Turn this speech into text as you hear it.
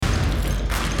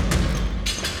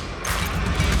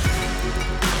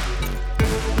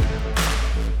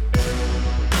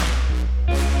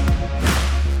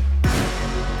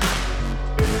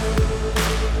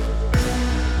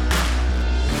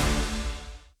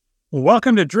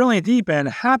Welcome to Drilling Deep and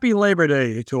happy Labor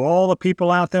Day to all the people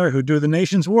out there who do the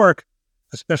nation's work,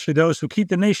 especially those who keep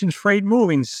the nation's freight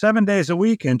moving 7 days a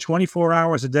week and 24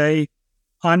 hours a day.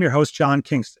 I'm your host, John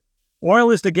Kingston.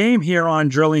 Oil is the game here on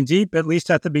Drilling Deep, at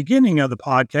least at the beginning of the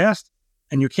podcast.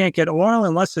 And you can't get oil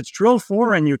unless it's drilled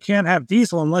for, and you can't have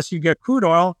diesel unless you get crude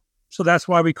oil. So that's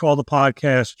why we call the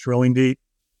podcast Drilling Deep.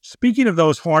 Speaking of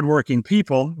those hardworking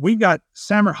people, we've got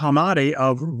Samer Hamadi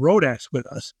of Roadex with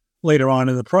us later on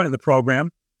in the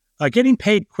program. Getting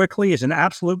paid quickly is an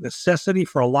absolute necessity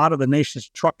for a lot of the nation's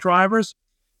truck drivers,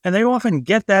 and they often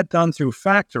get that done through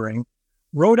factoring.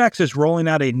 Roadex is rolling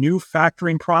out a new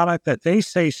factoring product that they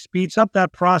say speeds up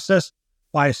that process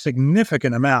by a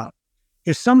significant amount.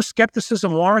 Is some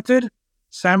skepticism warranted?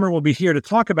 Samer will be here to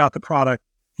talk about the product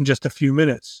in just a few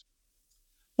minutes.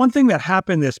 One thing that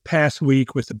happened this past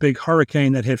week with the big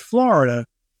hurricane that hit Florida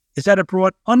is that it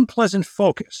brought unpleasant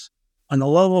focus on the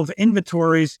level of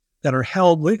inventories that are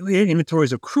held,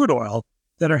 inventories of crude oil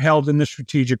that are held in the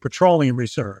Strategic Petroleum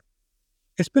Reserve.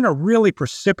 It's been a really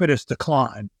precipitous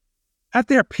decline. At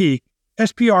their peak,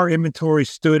 SPR inventories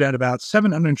stood at about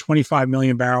 725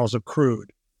 million barrels of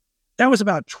crude. That was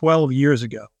about 12 years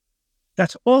ago.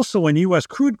 That's also when U.S.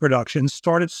 crude production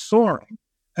started soaring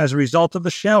as a result of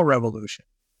the shale revolution.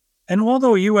 And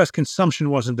although U.S. consumption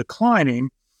wasn't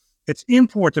declining, its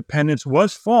import dependence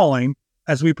was falling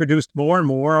as we produced more and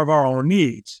more of our own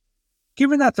needs.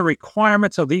 Given that the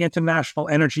requirements of the International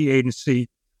Energy Agency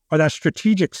are that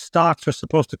strategic stocks are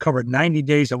supposed to cover 90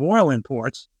 days of oil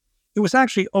imports, it was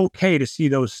actually okay to see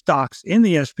those stocks in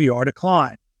the SPR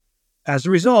decline. As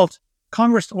a result,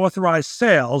 Congress authorized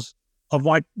sales of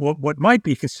what might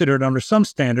be considered under some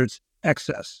standards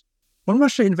excess. When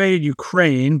Russia invaded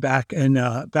Ukraine back in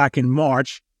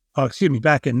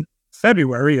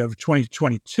February of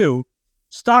 2022,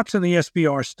 stocks in the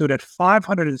SPR stood at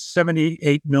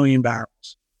 578 million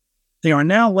barrels. They are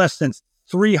now less than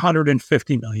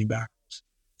 350 million barrels.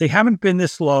 They haven't been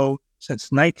this low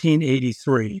since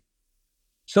 1983.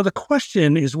 So the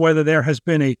question is whether there has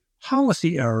been a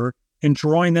policy error in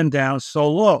drawing them down so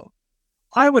low.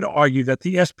 I would argue that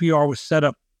the SPR was set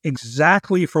up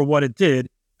exactly for what it did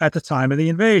at the time of the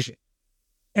invasion,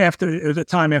 after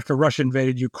Russia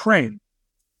invaded Ukraine.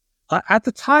 At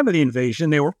the time of the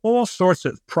invasion, there were all sorts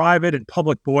of private and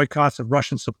public boycotts of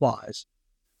Russian supplies.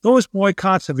 Those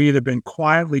boycotts have either been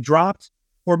quietly dropped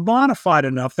or modified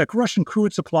enough that Russian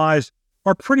crude supplies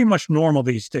are pretty much normal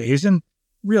these days, and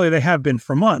really they have been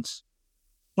for months.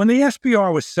 When the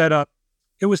SPR was set up,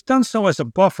 it was done so as a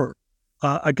buffer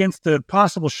against the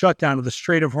possible shutdown of the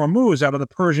Strait of Hormuz out of the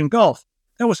Persian Gulf.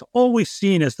 That was always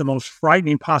seen as the most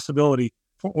frightening possibility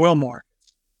for oil markets.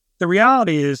 The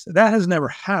reality is that has never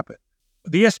happened.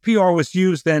 The SPR was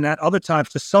used then at other times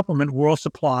to supplement world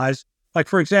supplies, like,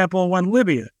 for example, when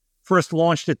Libya first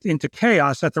launched it into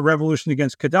chaos at the revolution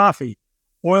against Gaddafi.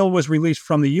 Oil was released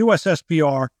from the U.S.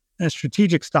 SPR and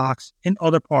strategic stocks in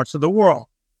other parts of the world.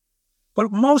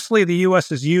 But mostly the U.S.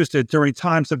 has used it during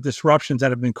times of disruptions that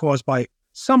have been caused by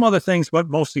some other things, but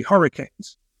mostly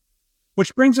hurricanes.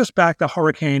 Which brings us back to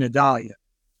Hurricane Idalia.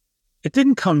 It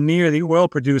didn't come near the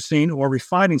oil-producing or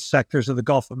refining sectors of the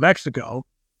Gulf of Mexico,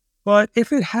 but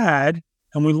if it had,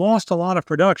 and we lost a lot of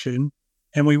production,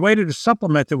 and we waited to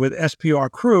supplement it with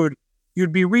SPR crude,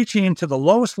 you'd be reaching into the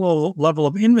lowest level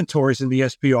of inventories in the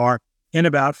SPR in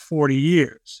about 40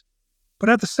 years. But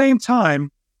at the same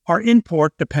time, our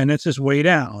import dependence is way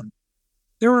down.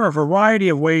 There are a variety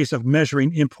of ways of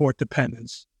measuring import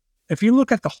dependence. If you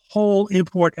look at the whole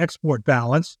import-export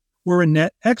balance, we're a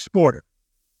net exporter.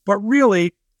 But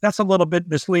really, that's a little bit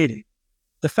misleading.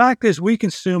 The fact is we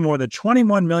consume more than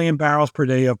 21 million barrels per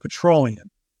day of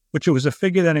petroleum, which was a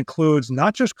figure that includes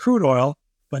not just crude oil,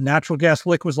 but natural gas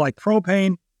liquids like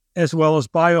propane, as well as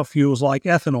biofuels like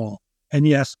ethanol. And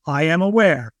yes, I am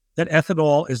aware that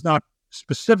ethanol is not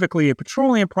specifically a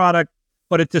petroleum product,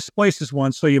 but it displaces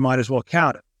one, so you might as well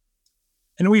count it.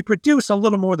 And we produce a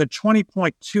little more than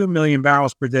 20.2 million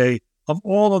barrels per day of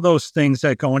all of those things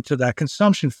that go into that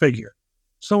consumption figure.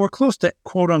 So we're close to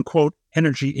quote-unquote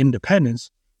energy independence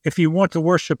if you want to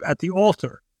worship at the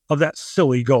altar of that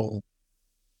silly goal.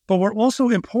 But we're also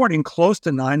importing close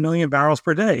to 9 million barrels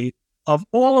per day of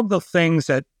all of those things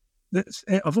that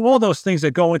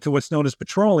go into what's known as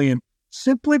petroleum,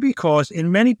 simply because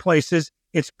in many places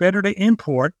it's better to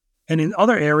import, and in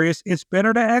other areas it's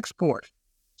better to export.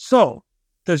 So,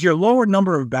 does your lower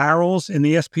number of barrels in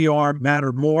the SPR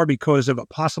matter more because of a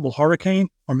possible hurricane,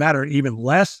 or matter even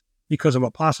less because of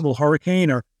a possible hurricane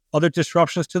or other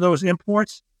disruptions to those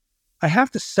imports? I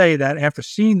have to say that after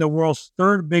seeing the world's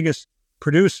third biggest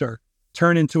producer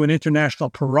turn into an international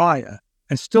pariah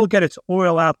and still get its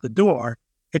oil out the door,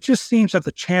 it just seems that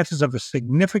the chances of a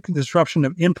significant disruption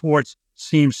of imports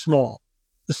seem small.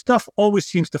 The stuff always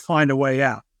seems to find a way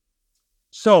out.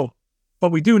 So,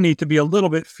 but we do need to be a little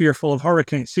bit fearful of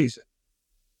hurricane season.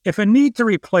 If a need to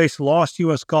replace lost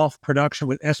U.S. Gulf production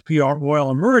with SPR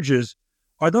oil emerges,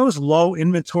 are those low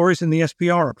inventories in the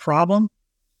SPR a problem?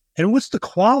 And what's the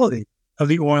quality of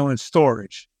the oil in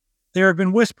storage? There have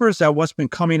been whispers that what's been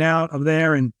coming out of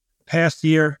there in the past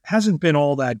year hasn't been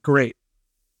all that great.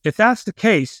 If that's the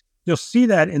case, you'll see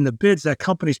that in the bids that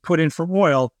companies put in for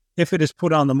oil if it is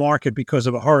put on the market because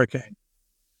of a hurricane.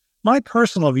 My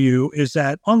personal view is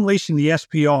that unleashing the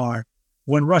SPR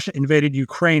when Russia invaded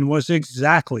Ukraine was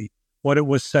exactly what it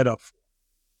was set up for.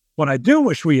 What I do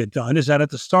wish we had done is that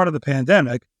at the start of the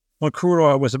pandemic, when crude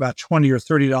oil was about $20 or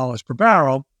 $30 per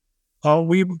barrel,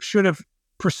 we should have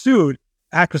pursued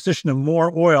acquisition of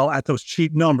more oil at those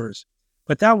cheap numbers.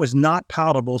 But that was not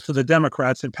palatable to the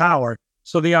Democrats in power,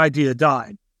 so the idea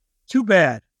died. Too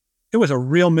bad. It was a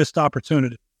real missed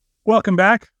opportunity. Welcome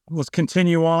back. Let's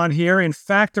continue on here. In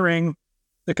factoring,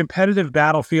 the competitive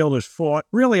battlefield is fought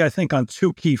really, I think, on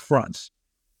two key fronts.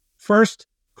 First,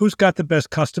 who's got the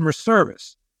best customer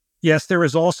service? Yes, there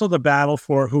is also the battle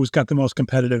for who's got the most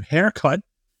competitive haircut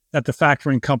that the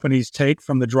factoring companies take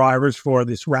from the drivers for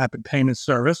this rapid payment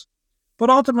service. But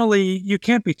ultimately, you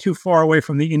can't be too far away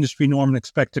from the industry norm and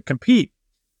expect to compete.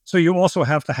 So you also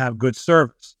have to have good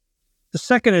service. The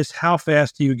second is how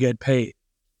fast do you get paid?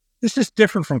 This is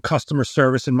different from customer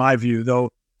service in my view,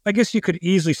 though I guess you could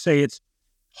easily say it's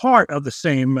part of the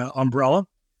same umbrella,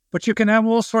 but you can have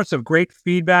all sorts of great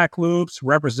feedback loops,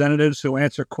 representatives who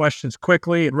answer questions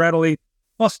quickly and readily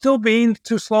while still being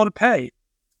too slow to pay.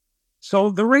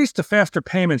 So the race to faster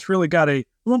payments really got I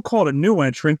won't call it a new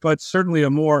entrant, but certainly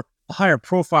a higher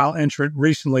profile entrant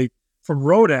recently from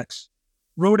Roadex.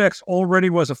 Roadex already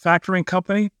was a factoring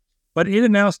company, but it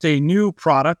announced a new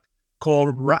product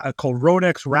called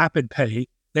Roadex Rapid Pay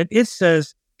that it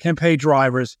says can pay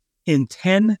drivers in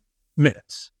 10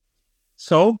 minutes.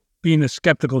 So, being a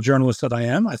skeptical journalist that I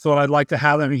am, I thought I'd like to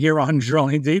have them here on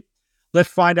Drilling Deep. Let's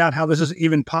find out how this is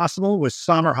even possible with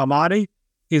Samer Hamadi.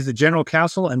 He's the General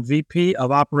Counsel and VP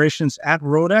of Operations at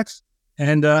Roadex.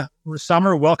 And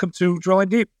Samer, welcome to Drilling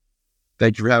Deep.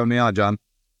 Thank you for having me on, John.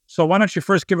 So why don't you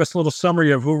first give us a little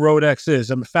summary of who Roadex is?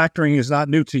 Factoring is not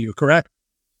new to you, correct?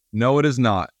 No, it is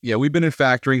not. Yeah, we've been in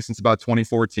factoring since about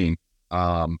 2014.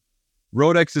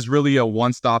 Roadex is really a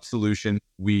one-stop solution.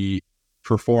 We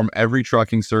perform every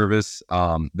trucking service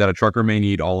that a trucker may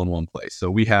need all in one place. So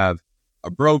we have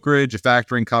a brokerage, a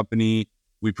factoring company.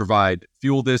 We provide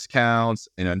fuel discounts,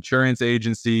 an insurance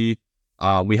agency.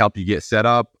 We help you get set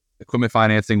up, equipment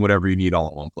financing, whatever you need all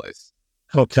in one place.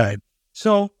 Okay.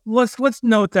 So let's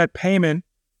note that payment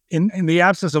in the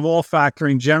absence of all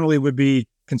factoring generally would be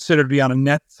considered to be on a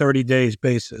net 30 days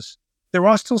basis. There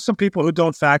are still some people who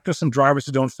don't factor, some drivers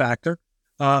who don't factor,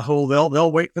 who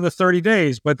they'll wait for the 30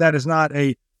 days, but that is not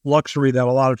a luxury that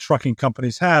a lot of trucking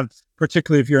companies have,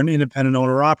 particularly if you're an independent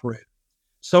owner operator.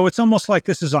 So it's almost like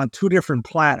this is on two different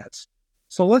planets.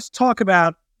 So let's talk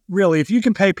about really, if you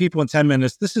can pay people in 10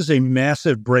 minutes, this is a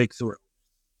massive breakthrough.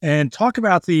 And talk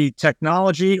about the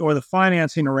technology or the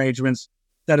financing arrangements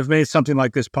that have made something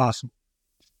like this possible.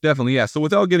 Definitely, yeah. So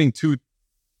without getting too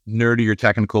nerdy or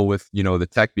technical with, the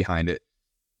tech behind it,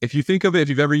 if you think of it, if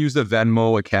you've ever used a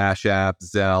Venmo, a Cash App,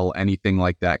 Zelle, anything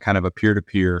like that, kind of a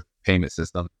peer-to-peer payment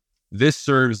system, this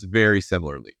serves very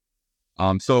similarly.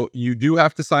 So you do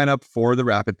have to sign up for the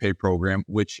Rapid Pay program,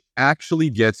 which actually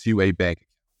gets you a bank account.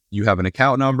 You have an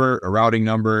account number, a routing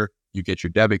number, you get your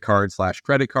debit card /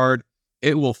 credit card.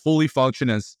 It will fully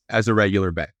function as a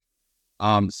regular bank.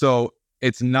 So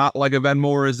it's not like a Venmo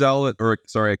or a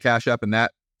Zelle a Cash App in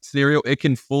that scenario. It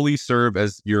can fully serve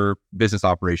as your business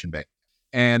operation bank.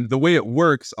 And the way it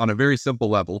works on a very simple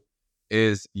level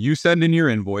is you send in your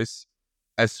invoice.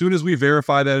 As soon as we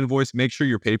verify that invoice, make sure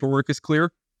your paperwork is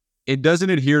clear. It doesn't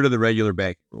adhere to the regular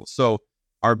banking rules. So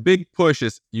our big push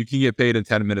is you can get paid in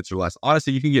 10 minutes or less.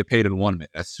 Honestly, you can get paid in 1 minute.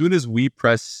 As soon as we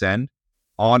press send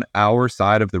on our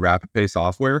side of the Rapid Pay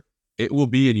software, it will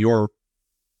be in your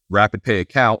Rapid Pay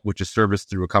account, which is serviced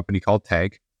through a company called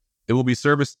Tag. It will be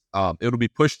serviced, it'll be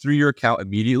pushed through your account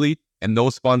immediately, and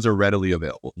those funds are readily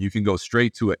available. You can go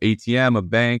straight to an ATM, a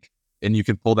bank, and you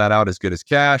can pull that out as good as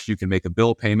cash. You can make a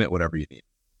bill payment, whatever you need.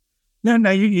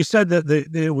 Now you said that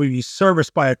it would be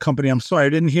serviced by a company. I'm sorry, I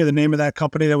didn't hear the name of that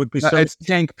company that would be serviced. It's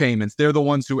Tank Payments. They're the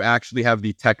ones who actually have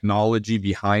the technology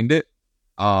behind it.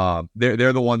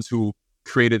 They're the ones who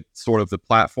created sort of the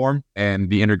platform and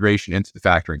the integration into the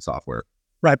factoring software.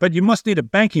 Right, but you must need a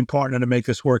banking partner to make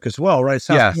this work as well, right? It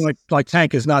sounds yes. like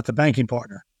Tank is not the banking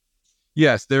partner.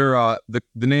 Yes, they're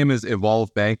the name is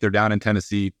Evolve Bank. They're down in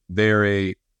Tennessee. They're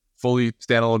a fully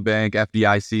standalone bank,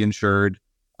 FDIC insured,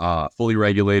 fully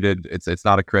regulated. It's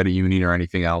not a credit union or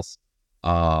anything else.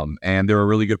 And they're a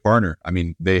really good partner. I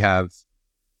mean, they have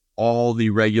all the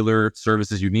regular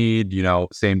services you need,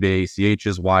 same day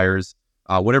ACHs, wires,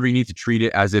 whatever you need to treat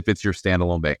it as if it's your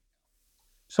standalone bank.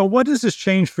 So what does this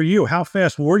change for you? How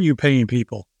fast were you paying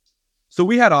people? So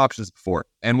we had options before.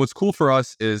 And what's cool for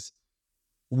us is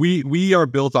we are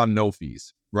built on no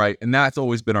fees, right? And that's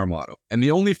always been our motto. And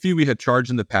the only fee we had charged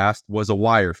in the past was a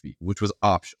wire fee, which was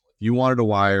optional. If you wanted a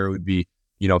wire, it would be,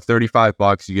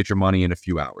 $35. You get your money in a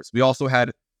few hours. We also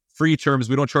had free terms.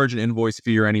 We don't charge an invoice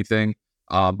fee or anything.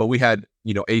 But we had,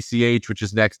 ACH, which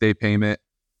is next day payment.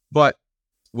 But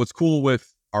what's cool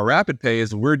with our Rapid Pay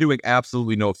is we're doing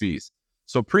absolutely no fees.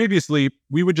 So previously,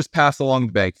 we would just pass along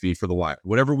the bank fee for the wire.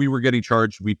 Whatever we were getting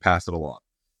charged, we'd pass it along.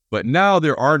 But now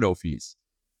there are no fees.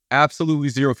 Absolutely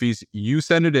zero fees. You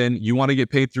send it in. You want to get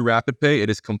paid through Rapid Pay. It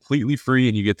is completely free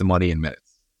and you get the money in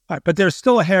minutes. All right, but there's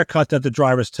still a haircut that the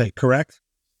drivers take, correct?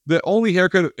 The only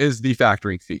haircut is the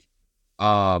factoring fee.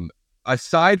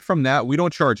 Aside from that, we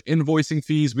don't charge invoicing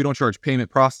fees. We don't charge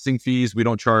payment processing fees. We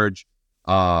don't charge,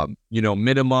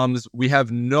 minimums. We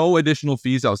have no additional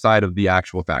fees outside of the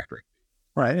actual factoring.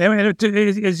 Right. And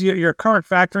is your current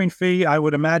factoring fee, I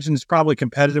would imagine, is probably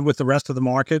competitive with the rest of the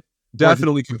market?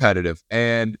 Definitely competitive.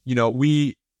 And,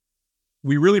 we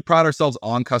really pride ourselves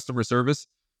on customer service.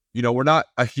 We're not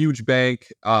a huge bank,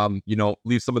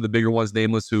 leave some of the bigger ones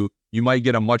nameless who you might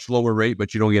get a much lower rate,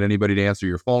 but you don't get anybody to answer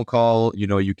your phone call.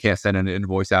 You can't send an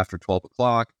invoice after 12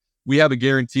 o'clock. We have a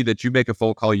guarantee that you make a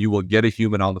phone call, you will get a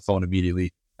human on the phone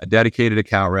immediately, a dedicated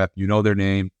account rep. You know their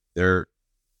name, their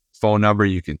phone number.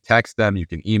 You can text them, you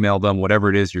can email them, whatever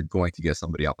it is, you're going to get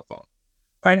somebody on the phone.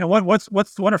 Right. And what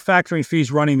are factoring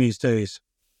fees running these days?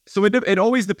 So it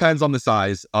always depends on the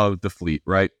size of the fleet,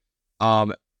 right?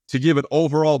 To give an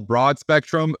overall broad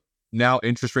spectrum, now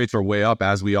interest rates are way up,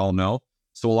 as we all know.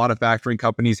 So a lot of factoring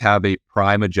companies have a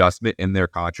prime adjustment in their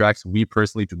contracts. We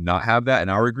personally do not have that in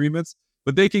our agreements,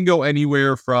 but they can go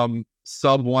anywhere from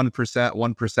sub 1%,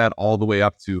 1%, all the way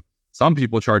up to some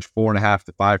people charge 4.5%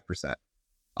 to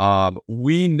 5%.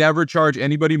 We never charge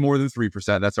anybody more than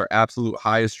 3%. That's our absolute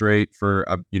highest rate for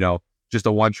just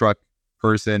a one truck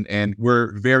person, and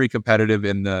we're very competitive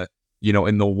in the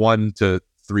 1% to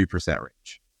 3%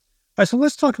 range. All right, so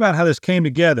let's talk about how this came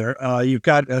together. You've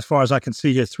got, as far as I can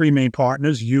see here, three main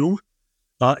partners: you,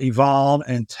 Evolve,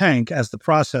 and Tank as the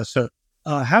processor.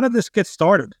 How did this get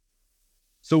started?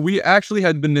 So we actually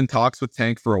had been in talks with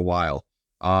Tank for a while.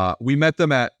 We met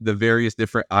them at the various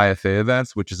different IFA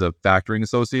events, which is a factoring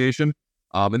association.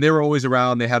 And they were always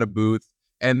around. They had a booth,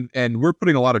 and we're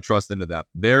putting a lot of trust into them.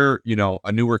 They're,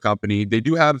 a newer company. They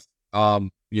do have,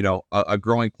 a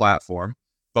growing platform,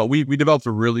 but we developed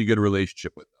a really good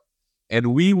relationship with them.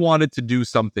 And we wanted to do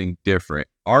something different.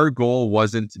 Our goal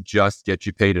wasn't to just get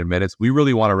you paid in minutes. We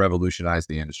really want to revolutionize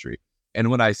the industry.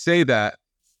 And when I say that,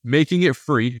 making it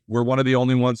free, we're one of the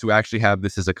only ones who actually have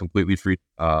this as a completely free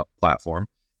platform.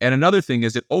 And another thing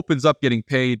is it opens up getting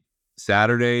paid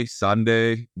Saturday,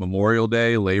 Sunday, Memorial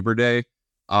Day, Labor Day.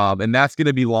 And that's going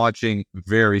to be launching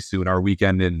very soon, our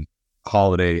weekend and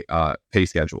holiday pay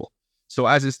schedule. So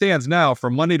as it stands now,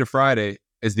 from Monday to Friday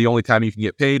is the only time you can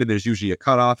get paid. And there's usually a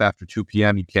cutoff after 2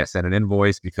 p.m. You can't send an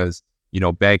invoice because,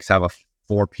 banks have a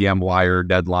 4 p.m. wire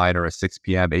deadline or a 6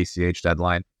 p.m. ACH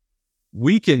deadline.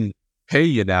 We can pay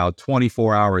you now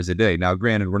 24 hours a day. Now,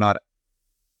 granted, we're not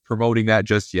promoting that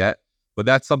just yet, but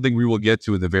that's something we will get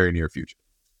to in the very near future.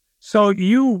 So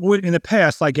you would, in the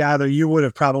past, I gather, you would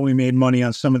have probably made money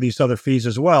on some of these other fees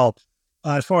as well.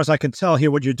 As far as I can tell here,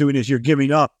 what you're doing is you're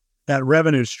giving up that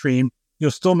revenue stream.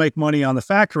 You'll still make money on the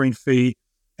factoring fee.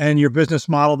 And your business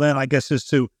model then, I guess, is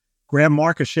to grab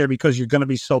market share because you're going to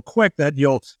be so quick that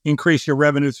you'll increase your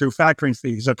revenue through factoring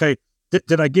fees. Okay.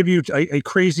 Did I give you a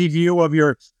crazy view of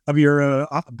your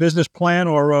business plan,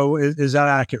 or is that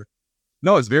accurate?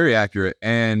 No, it's very accurate.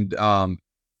 And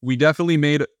we definitely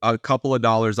made a couple of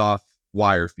dollars off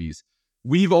wire fees.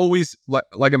 We've always,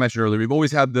 like I mentioned earlier, we've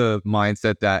always had the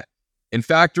mindset that in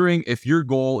factoring, if your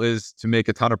goal is to make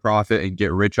a ton of profit and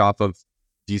get rich off of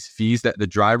these fees that the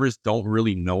drivers don't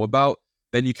really know about,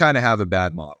 then you kind of have a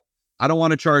bad model. I don't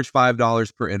want to charge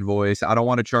 $5 per invoice. I don't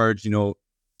want to charge, to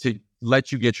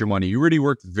let you get your money. You already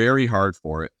worked very hard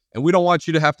for it. And we don't want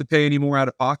you to have to pay any more out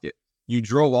of pocket. You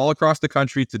drove all across the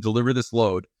country to deliver this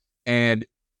load. And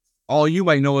all you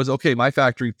might know is, okay, my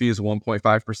factoring fee is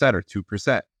 1.5% or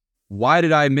 2%. Why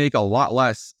did I make a lot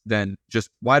less than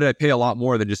why did I pay a lot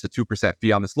more than just a 2%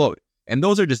 fee on this load? And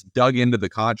those are just dug into the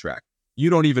contract.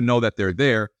 You don't even know that they're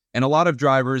there. And a lot of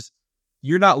drivers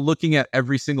you're not looking at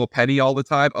every single penny all the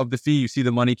time of the fee. You see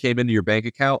the money came into your bank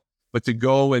account, but to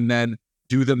go and then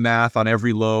do the math on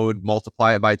every load,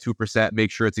 multiply it by 2%,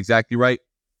 make sure it's exactly right.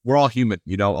 We're all human.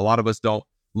 A lot of us don't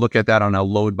look at that on a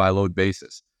load by load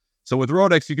basis. So with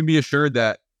Rodex, you can be assured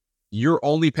that you're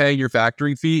only paying your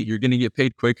factoring fee. You're going to get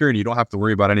paid quicker and you don't have to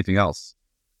worry about anything else.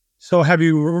 So have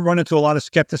you run into a lot of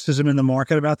skepticism in the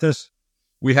market about this?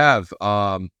 We have.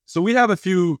 So we have a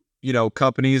few,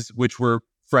 companies which we're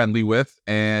friendly with,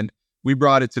 and we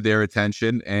brought it to their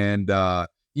attention. And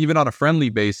even on a friendly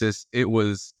basis, it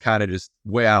was kind of just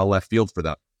way out of left field for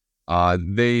them.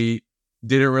 They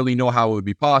didn't really know how it would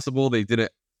be possible. A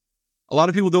lot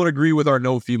of people don't agree with our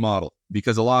no fee model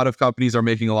because a lot of companies are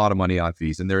making a lot of money on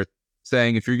fees. And they're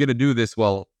saying, if you're going to do this,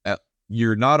 well,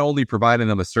 you're not only providing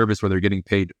them a service where they're getting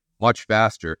paid much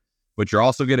faster, but you're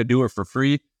also going to do it for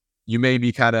free. You may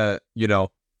be kind of,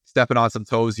 stepping on some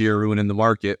toes here, ruining the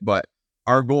market. But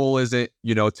our goal isn't,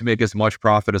 to make as much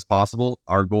profit as possible.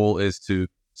 Our goal is to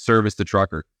service the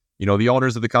trucker. The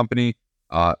owners of the company,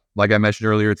 like I mentioned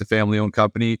earlier, it's a family-owned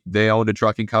company. They owned a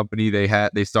trucking company.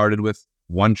 They started with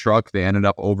one truck. They ended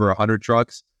up over 100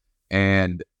 trucks.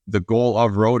 And the goal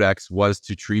of Rodex was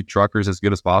to treat truckers as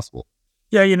good as possible.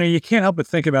 Yeah, you can't help but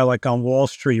think about like on Wall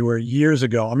Street where years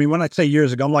ago, I mean, when I say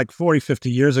years ago, I'm like 40, 50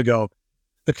 years ago,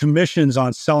 the commissions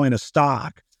on selling a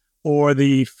stock or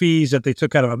the fees that they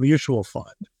took out of a mutual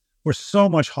fund were so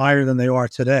much higher than they are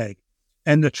today.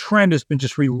 And the trend has been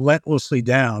just relentlessly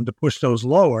down to push those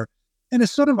lower. And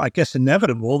it's sort of, I guess,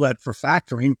 inevitable that for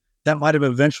factoring, that might have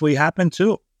eventually happened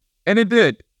too. And it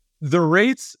did. The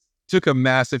rates took a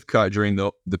massive cut during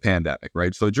the pandemic,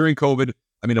 right? So during COVID,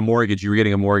 a mortgage, you were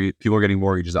getting a mortgage, people were getting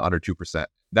mortgages at under 2%.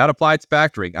 That applied to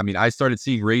factoring. I started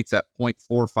seeing rates at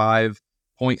 0.45,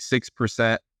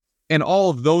 0.6%. And all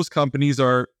of those companies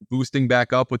are boosting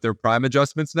back up with their prime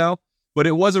adjustments now. But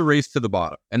it was a race to the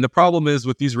bottom. And the problem is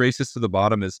with these races to the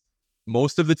bottom is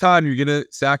most of the time you're going to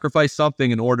sacrifice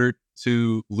something in order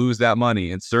to lose that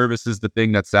money. And service is the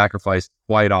thing that's sacrificed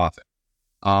quite often.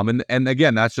 And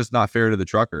again, that's just not fair to the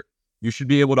trucker. You should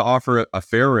be able to offer a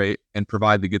fair rate and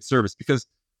provide the good service, because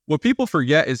what people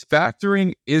forget is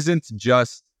factoring isn't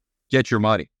just get your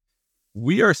money.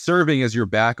 We are serving as your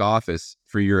back office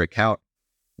for your account.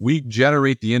 We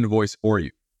generate the invoice for you.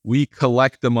 We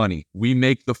collect the money. We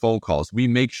make the phone calls. We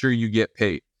make sure you get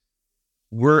paid.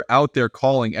 We're out there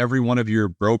calling every one of your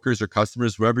brokers or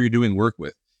customers, whoever you're doing work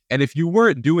with. And if you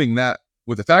weren't doing that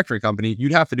with a factoring company,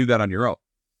 you'd have to do that on your own.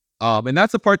 And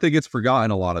that's the part that gets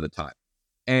forgotten a lot of the time.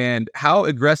 And how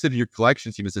aggressive your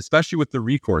collection team is, especially with the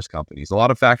recourse companies. A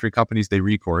lot of factory companies, they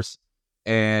recourse.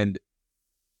 And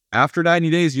after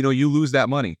 90 days, you lose that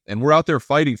money. And we're out there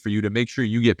fighting for you to make sure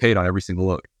you get paid on every single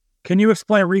load. Can you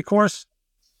explain recourse?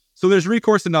 So there's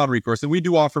recourse and non-recourse. And we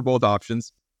do offer both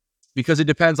options because it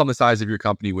depends on the size of your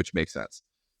company, which makes sense.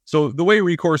 So the way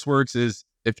recourse works is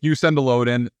if you send a load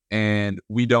in and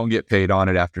we don't get paid on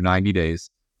it after 90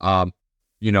 days, the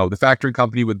factoring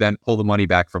company would then pull the money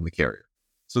back from the carrier.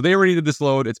 So they already did this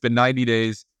load. It's been 90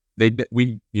 days. The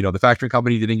factoring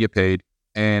company didn't get paid.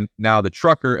 And now the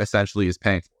trucker essentially is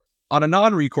paying for it. On a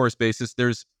non-recourse basis,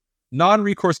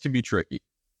 non-recourse can be tricky.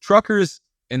 Truckers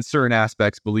in certain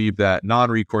aspects believe that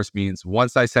non-recourse means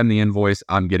once I send the invoice,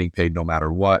 I'm getting paid no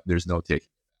matter what. There's no taking.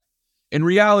 In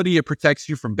reality, it protects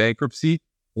you from bankruptcy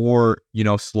or,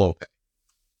 slow pay.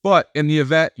 But in the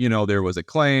event, there was a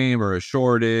claim or a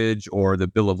shortage or the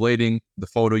bill of lading, the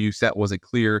photo you sent wasn't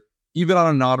clear, even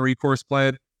on a non-recourse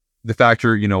plan, the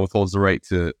factor, withholds the right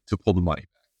to pull the money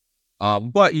back.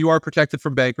 But you are protected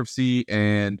from bankruptcy.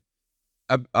 And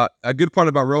a good part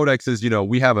about Rodex is,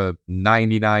 we have a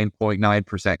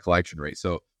 99.9% collection rate.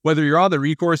 So whether you're on the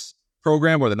recourse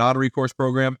program or the non-recourse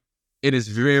program, it is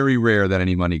very rare that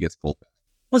any money gets pulled back.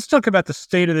 Let's talk about the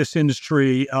state of this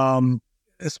industry,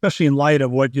 especially in light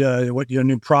of what your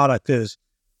new product is.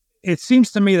 It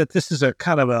seems to me that this is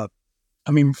factoring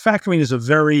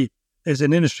is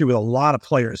an industry with a lot of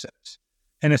players in it.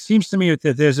 And it seems to me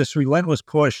that there's this relentless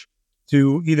push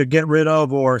to either get rid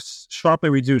of or sharply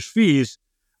reduce fees.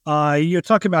 You're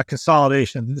talking about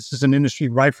consolidation. This is an industry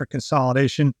ripe for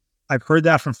consolidation. I've heard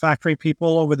that from factoring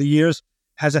people over the years.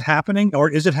 Has it happening, or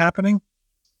is it happening?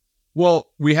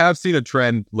 Well, we have seen a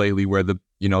trend lately where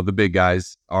the big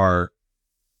guys are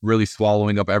really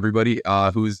swallowing up everybody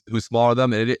who's smaller than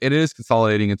them. It is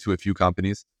consolidating into a few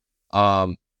companies.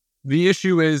 The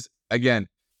issue is, again,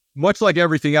 much like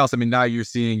everything else. Now you're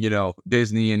seeing,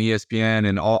 Disney and ESPN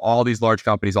and all these large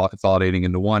companies all consolidating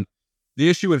into one. The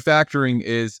issue in factoring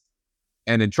is,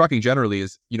 and in trucking generally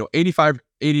is, 85%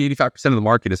 of the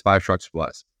market is 5 trucks or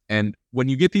less. And when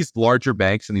you get these larger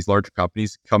banks and these larger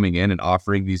companies coming in and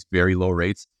offering these very low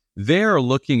rates, they're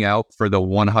looking out for the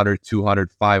 100,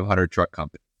 200, 500 truck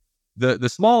company. The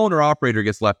small owner operator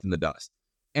gets left in the dust.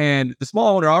 And the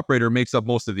small owner operator makes up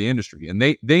most of the industry. And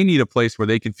they need a place where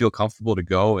they can feel comfortable to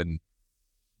go and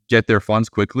get their funds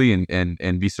quickly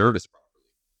and be serviced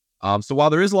properly. So while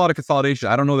there is a lot of consolidation,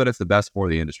 I don't know that it's the best for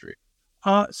the industry.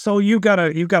 So you've got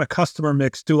a customer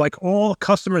mix. Do like all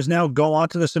customers now go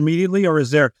onto this immediately, or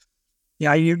is there?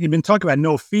 Yeah, you've been talking about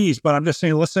no fees, but I'm just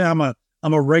saying. Let's say I'm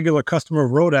a regular customer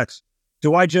of Roadex.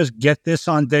 Do I just get this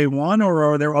on day one, or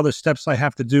are there other steps I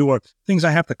have to do, or things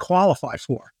I have to qualify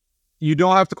for? You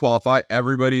don't have to qualify.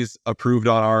 Everybody's approved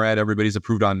on our end. Everybody's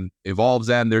approved on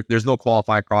Evolve's end. There's no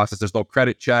qualifying process. There's no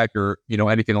credit check or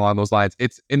anything along those lines.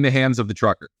 It's in the hands of the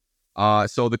trucker.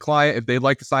 So the client, if they'd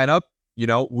like to sign up,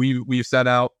 we've sent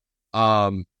out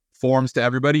forms to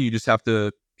everybody. You just have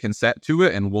to consent to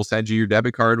it, and we'll send you your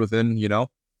debit card within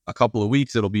a couple of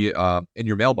weeks. It'll be in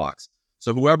your mailbox.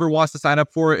 So whoever wants to sign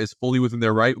up for it is fully within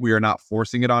their right. We are not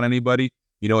forcing it on anybody.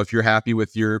 If you're happy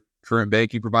with your current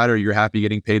banking provider, you're happy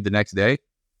getting paid the next day,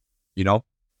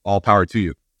 all power to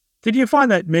you. Did you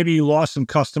find that maybe you lost some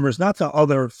customers, not to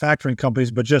other factoring companies,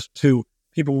 but just to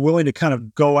people willing to kind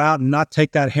of go out and not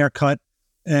take that haircut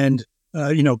and,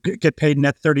 get paid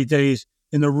net 30 days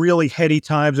in the really heady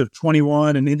times of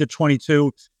 21 and into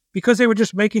 22, because they were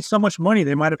just making so much money.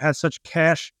 They might have had such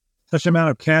amount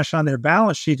of cash on their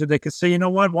balance sheet that they could say, you know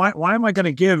what, why am I going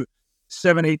to give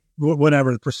 7, 8,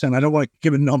 whatever percent? I don't want to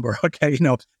give a number. Okay.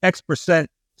 X percent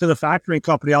to the factoring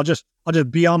company. I'll just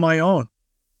be on my own.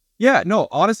 Yeah, no,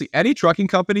 honestly, any trucking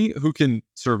company who can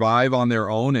survive on their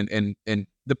own. And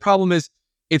the problem is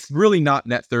it's really not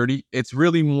net 30. It's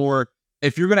really more,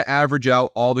 if you're going to average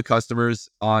out all the customers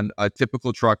on a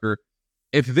typical trucker,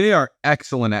 if they are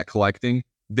excellent at collecting,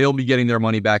 they'll be getting their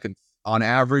money back on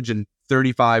average in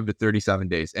 35 to 37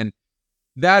 days. And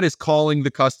that is calling the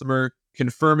customer,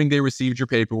 confirming they received your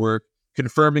paperwork,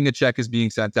 confirming a check is being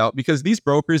sent out, because these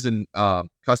brokers and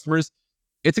customers,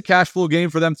 it's a cash flow game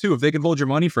for them too. If they can hold your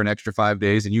money for an extra 5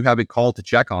 days and you haven't called to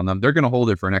check on them, they're going to hold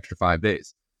it for an extra 5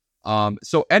 days.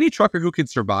 So any trucker who can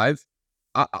survive,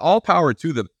 all power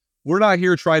to them. We're not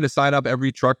here trying to sign up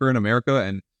every trucker in America.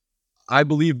 And I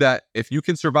believe that if you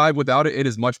can survive without it, it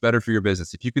is much better for your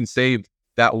business. If you can save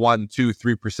that 1, 2,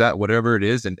 3%, whatever it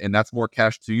is, and that's more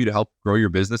cash to you to help grow your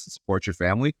business and support your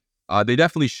family, they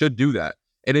definitely should do that.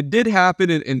 And it did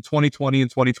happen in 2020 and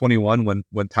 2021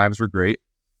 when times were great.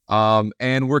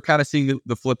 And we're kind of seeing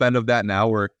the flip end of that now,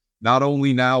 where not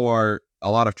only now are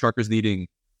a lot of truckers needing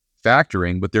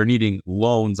factoring, but they're needing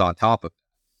loans on top of it.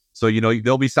 So,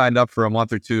 they'll be signed up for a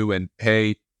month or two and,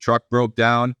 hey, truck broke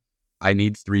down. I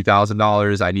need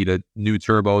 $3,000. I need a new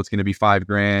turbo. It's going to be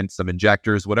 $5,000, some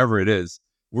injectors, whatever it is.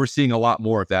 We're seeing a lot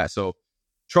more of that. So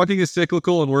trucking is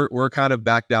cyclical, and we're kind of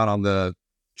back down on the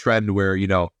trend where,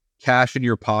 cash in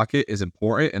your pocket is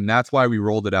important. And that's why we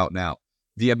rolled it out now.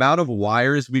 The amount of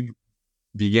wires we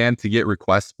began to get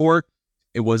requests for,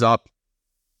 it was up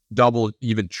double,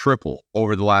 even triple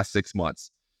over the last 6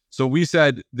 months. So we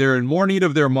said they're in more need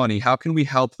of their money. How can we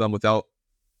help them without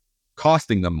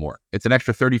costing them more? It's an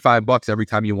extra $35 every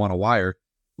time you want a wire.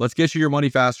 Let's get you your money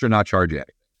faster and not charge you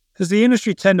anything. Does the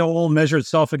industry tend to all measure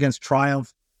itself against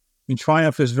Triumph? I mean,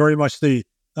 Triumph is very much the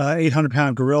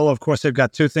 800-pound gorilla. Of course, they've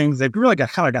got two things. They've really got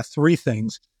three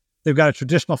things. They've got a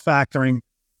traditional factoring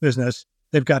business.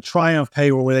 They've got Triumph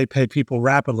Pay, where they pay people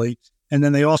rapidly, and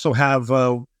then they also have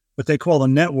what they call the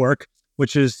network,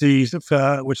 which is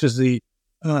the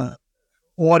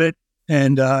audit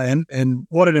and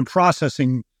audit and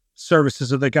processing services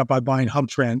that they got by buying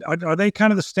HubTran. Are they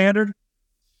kind of the standard?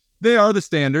 They are the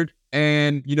standard,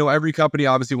 and every company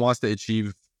obviously wants to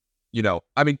achieve.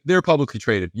 They're publicly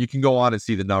traded. You can go on and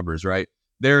see the numbers, right?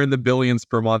 They're in the billions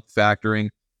per month factoring.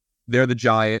 They're the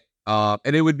giant,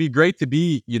 and it would be great to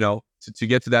be, to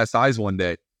get to that size one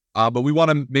day. But we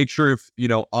want to make sure if,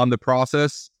 on the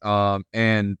process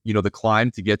and, the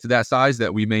climb to get to that size,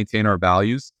 that we maintain our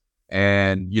values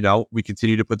and, we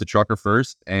continue to put the trucker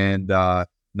first and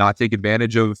not take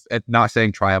advantage of, not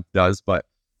saying Triumph does, but,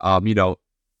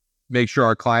 make sure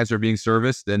our clients are being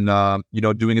serviced and,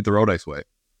 doing it the Roadex way.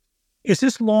 Is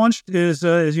this launched? Is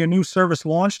your new service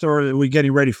launched, or are we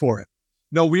getting ready for it?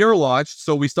 No, we are launched.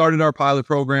 So we started our pilot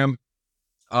program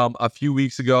a few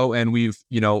weeks ago, and we've,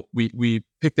 we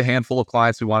picked a handful of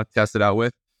clients we want to test it out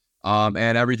with.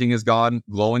 And everything has gone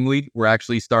glowingly. We're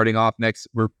actually starting off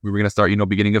we're going to start,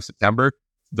 beginning of September,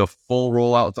 the full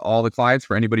rollout to all the clients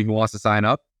for anybody who wants to sign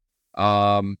up.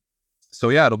 So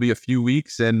yeah, it'll be a few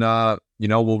weeks and,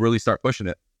 we'll really start pushing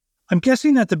it. I'm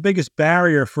guessing that the biggest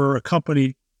barrier for a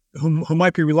company who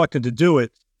might be reluctant to do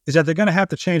it is that they're going to have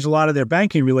to change a lot of their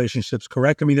banking relationships,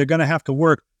 correct? I mean, they're going to have to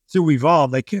work through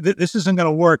Evolve. This isn't going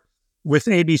to work with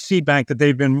ABC Bank that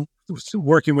they've been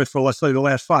working with for, let's say, the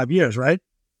last 5 years, right?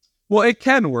 Well, it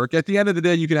can work. At the end of the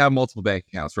day, you can have multiple bank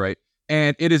accounts, right?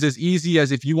 And it is as easy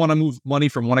as if you want to move money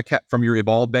from one account, from your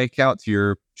Evolve bank account to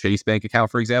your Chase bank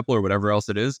account, for example, or whatever else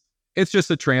it is. It's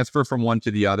just a transfer from one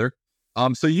to the other.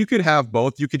 So you could have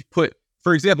both. You could put,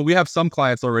 for example, we have some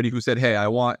clients already who said, hey,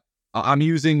 I'm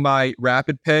using my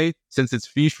Rapid Pay. Since it's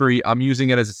fee-free, I'm using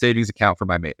it as a savings account for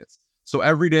my maintenance. So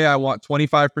every day I want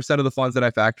 25% of the funds that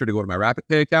I factor to go to my Rapid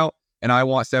Pay account, and I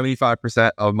want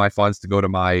 75% of my funds to go to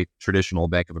my traditional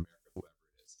Bank of America, whoever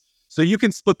it is. So you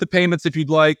can split the payments if you'd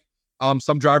like.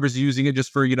 Some drivers are using it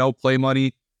just for, play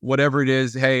money, whatever it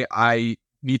is. Hey, I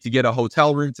need to get a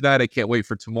hotel room tonight. I can't wait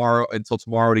for until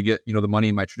tomorrow to get, the money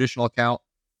in my traditional account.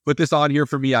 Put this on here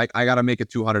for me. I got to make a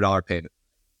 $200 payment.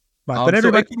 Right. But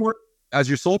everybody can work as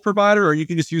your sole provider, or you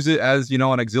can just use it as, an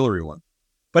auxiliary one.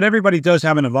 But everybody does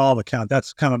have an Evolve account.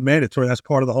 That's kind of mandatory. That's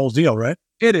part of the whole deal, right?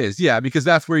 It is, yeah, because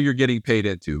that's where you're getting paid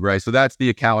into, right? So that's the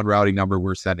account and routing number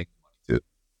we're sending money to.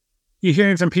 You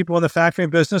hearing from people in the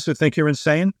factoring business who think you're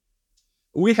insane?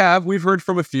 We've heard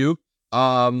from a few.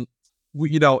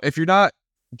 If you're not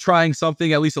trying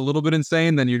something at least a little bit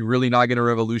insane, then you're really not going to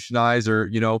revolutionize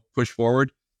or, push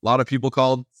forward. A lot of people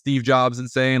called Steve Jobs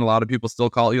insane. A lot of people still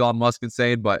call Elon Musk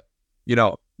insane, but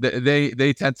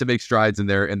they tend to make strides in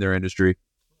their industry.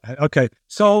 Okay,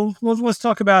 so let's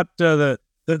talk about the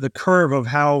curve of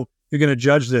how you're going to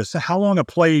judge this. How long a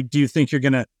play do you think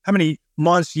how many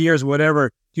months, years,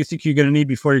 whatever, do you think you're going to need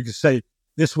before you can say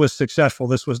this was successful,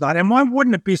 this was not? And why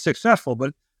wouldn't it be successful? But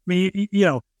I mean,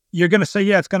 you're going to say,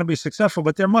 yeah, it's going to be successful,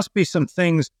 but there must be some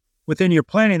things within your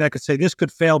planning that could say this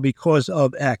could fail because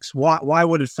of X. Why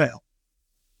would it fail?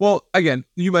 Well, again,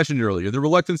 you mentioned earlier, the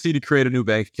reluctancy to create a new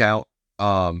bank account,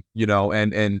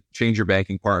 and change your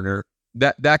banking partner.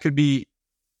 That could be,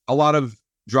 a lot of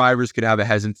drivers could have a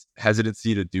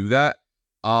hesitancy to do that.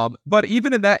 But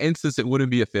even in that instance, it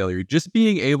wouldn't be a failure. Just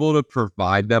being able to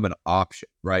provide them an option,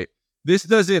 right? This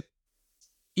doesn't,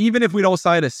 even if we don't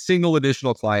sign a single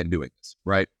additional client doing this,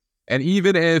 right? And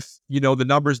even if, the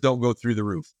numbers don't go through the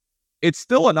roof, it's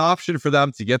still an option for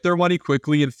them to get their money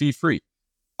quickly and fee-free.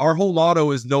 Our whole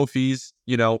motto is no fees.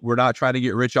 We're not trying to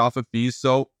get rich off of fees.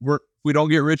 So we don't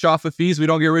get rich off of fees. We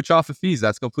don't get rich off of fees.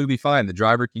 That's completely fine. The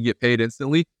driver can get paid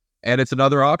instantly, and it's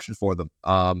another option for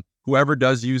them. Whoever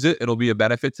does use it, it'll be a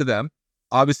benefit to them.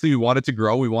 Obviously, we want it to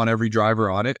grow. We want every driver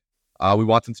on it. We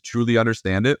want them to truly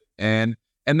understand it. And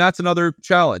that's another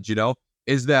challenge,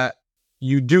 is that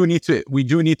we do need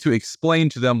to explain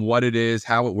to them what it is,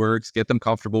 how it works, get them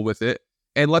comfortable with it,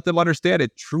 and let them understand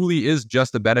it truly is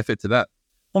just a benefit to them.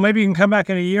 Well, maybe you can come back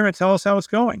in a year and tell us how it's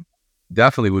going.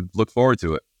 Definitely would look forward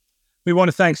to it. We want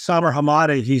to thank Samer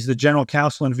Hamadi. He's the General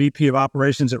Counsel and VP of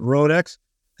Operations at Roadex.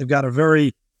 They've got a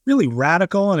very, really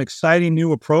radical and exciting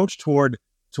new approach toward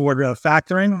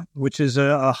factoring, which is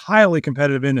a highly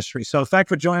competitive industry. So thanks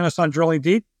for joining us on Drilling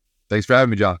Deep. Thanks for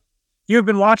having me, John. You've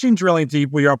been watching Drilling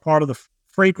Deep. We are part of the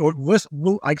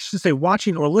I should say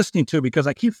watching or listening to, because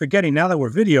I keep forgetting now that we're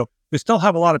video, we still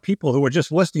have a lot of people who are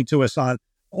just listening to us on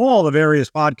all the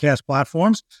various podcast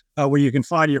platforms where you can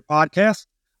find your podcasts.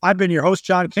 I've been your host,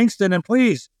 John Kingston, and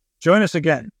please join us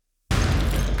again.